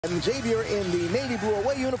And Xavier in the navy blue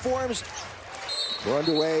away uniforms. We're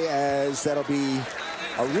underway as that'll be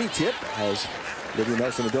a retip as Lydia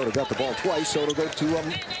Nelson-Adota got the ball twice, so it'll go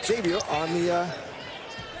to Xavier on the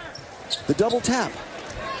double tap.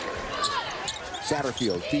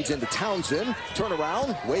 Satterfield feeds into Townsend. Turn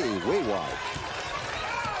around, way wide.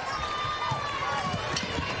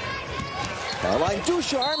 Caroline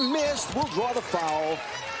Ducharme missed. Will draw the foul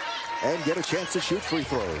and get a chance to shoot free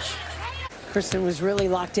throws. Kristen was really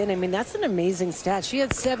locked in. I mean, that's an amazing stat. She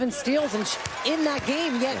had 7 steals in that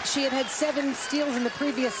game, yet she had 7 steals in the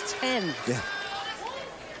previous 10. Yeah.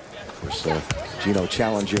 Of course, Gino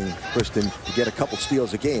challenging Kristen to get a couple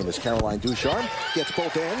steals a game as Caroline Ducharme gets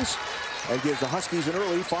both ends and gives the Huskies an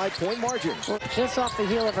early 5-point margin. Just off the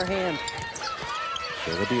heel of her hand.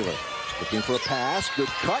 Shayla Beeler looking for a pass. Good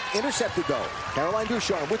cut. Intercepted, though. Caroline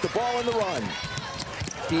Ducharme with the ball in the run.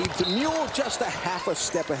 Feed to Mule, just a half a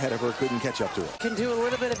step ahead of her, couldn't catch up to it. Can do a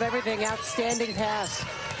little bit of everything. Outstanding pass.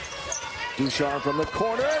 Ducharme from the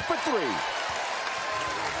corner for 3.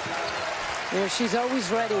 You know, she's always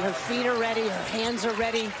ready. Her feet are ready. Her hands are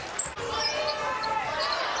ready.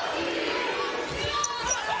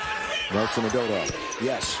 Nelson-Adota,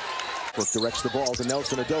 yes. Brooke directs the ball to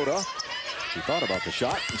Nelson-Adota. She thought about the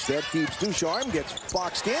shot. Instead feeds Ducharme, gets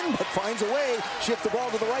boxed in, but finds a way. Shift the ball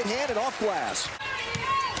to the right hand and off glass.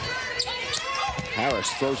 Harris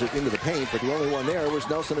throws it into the paint, but the only one there was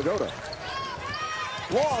Nelson-Adota.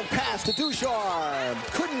 Long pass to Ducharme.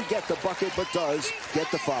 Couldn't get the bucket, but does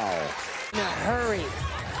get the foul. In a hurry.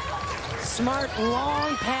 Smart,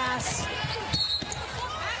 long pass.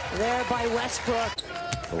 There by Westbrook.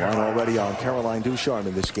 The line already on Caroline Ducharme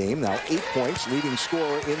in this game. Now 8 points, leading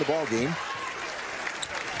scorer in the ball game.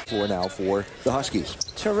 4 now for the Huskies.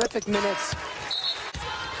 Terrific minutes.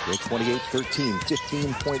 They're 28-13,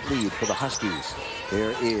 15-point lead for the Huskies.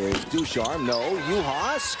 There is Ducharme. No,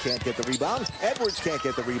 Uhas can't get the rebound. Edwards can't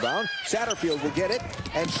get the rebound. Satterfield will get it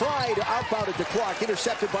and try to outbound it to clock.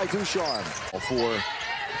 Intercepted by Ducharme for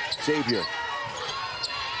Xavier.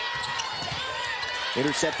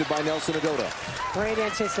 Intercepted by Nelson-Adota. Great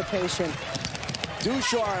anticipation.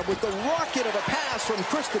 Ducharme with the rocket of a pass from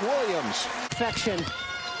Kristen Williams. Perfection.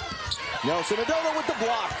 Nelson-Adota with the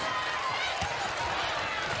block.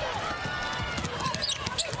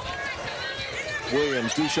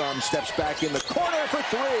 Williams, Ducharme steps back in the corner for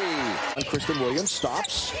 3. And Kristen Williams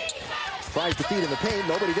stops. Tries to feed in the paint.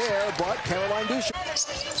 Nobody there but Caroline Ducharme.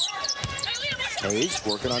 Hayes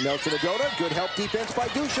working on Nelson-Adota. Good help defense by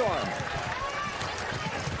Ducharme.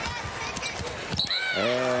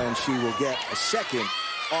 And she will get a second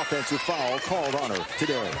offensive foul called on her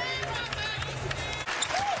today.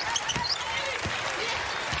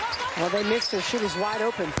 Well, they missed her. She was wide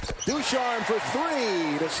open. Ducharme for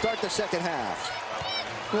 3 to start the second half.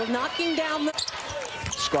 Well, knocking down the...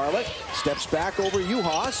 Scarlett steps back over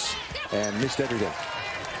Uhas and missed everything.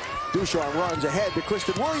 Ducharme runs ahead to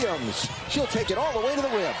Kristen Williams. She'll take it all the way to the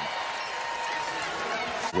rim.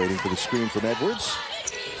 Waiting for the screen from Edwards.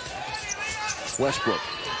 Westbrook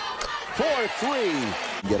for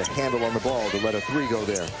 3. Get a handle on the ball to let a 3 go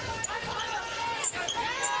there.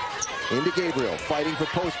 Into Gabriel, fighting for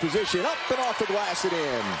post position, up and off the glass and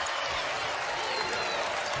in.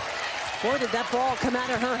 Boy, did that ball come out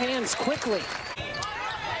of her hands quickly.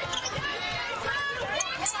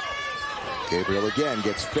 Gabriel again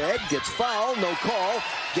gets fed, gets fouled, no call,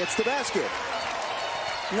 gets the basket.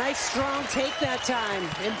 Nice strong take that time.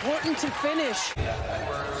 Important to finish.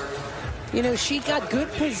 You know, she got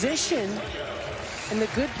good position and the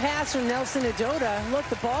good pass from Nelson-Adota. Look,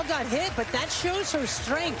 the ball got hit, but that shows her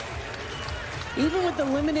strength. Even with the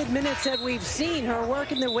limited minutes that we've seen, her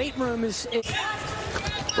work in the weight room is...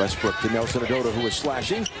 Westbrook to Nelson-Adota, who is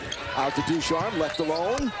slashing. Out to Ducharme, left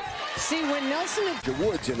alone. See, when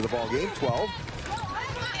Woods into the ball game, 12.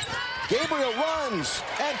 Gabriel runs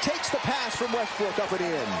and takes the pass from Westbrook up and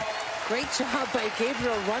in. Great job by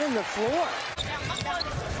Gabriel running the floor.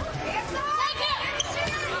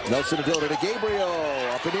 Nelson-Adota to Gabriel,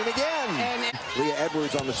 up and in again. And Leah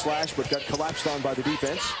Edwards on the slash, but got collapsed on by the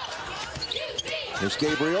defense. Here's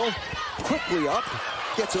Gabriel, quickly up,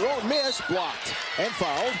 gets her own miss, blocked, and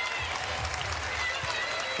fouled.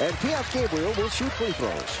 And Piath Gabriel will shoot free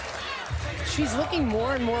throws. She's looking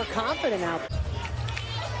more and more confident out.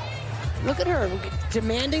 Look at her,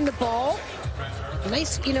 demanding the ball.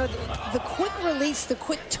 Nice, you know, the quick release, the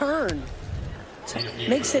quick turn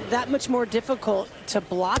makes it that much more difficult to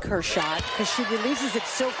block her shot because she releases it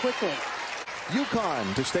so quickly.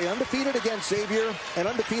 UConn to stay undefeated against Xavier and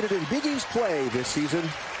undefeated in Big East play this season.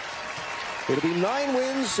 It'll be 9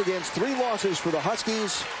 wins against 3 losses for the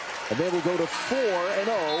Huskies, and they will go to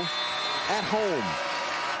 4-0 at home.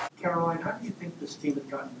 Ryan, how do you think this team has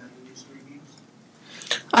gotten better these 3 games?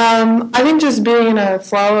 I think just being in a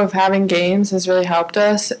flow of having games has really helped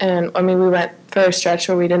us. And, I mean, we went for a stretch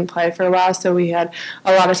where we didn't play for a while, so we had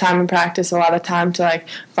a lot of time in practice, a lot of time to, like,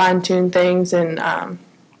 fine-tune things and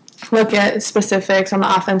look at specifics on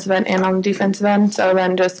the offensive end and on the defensive end. So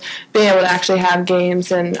then just being able to actually have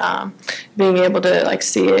games and being able to, like,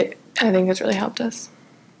 see it, I think has really helped us.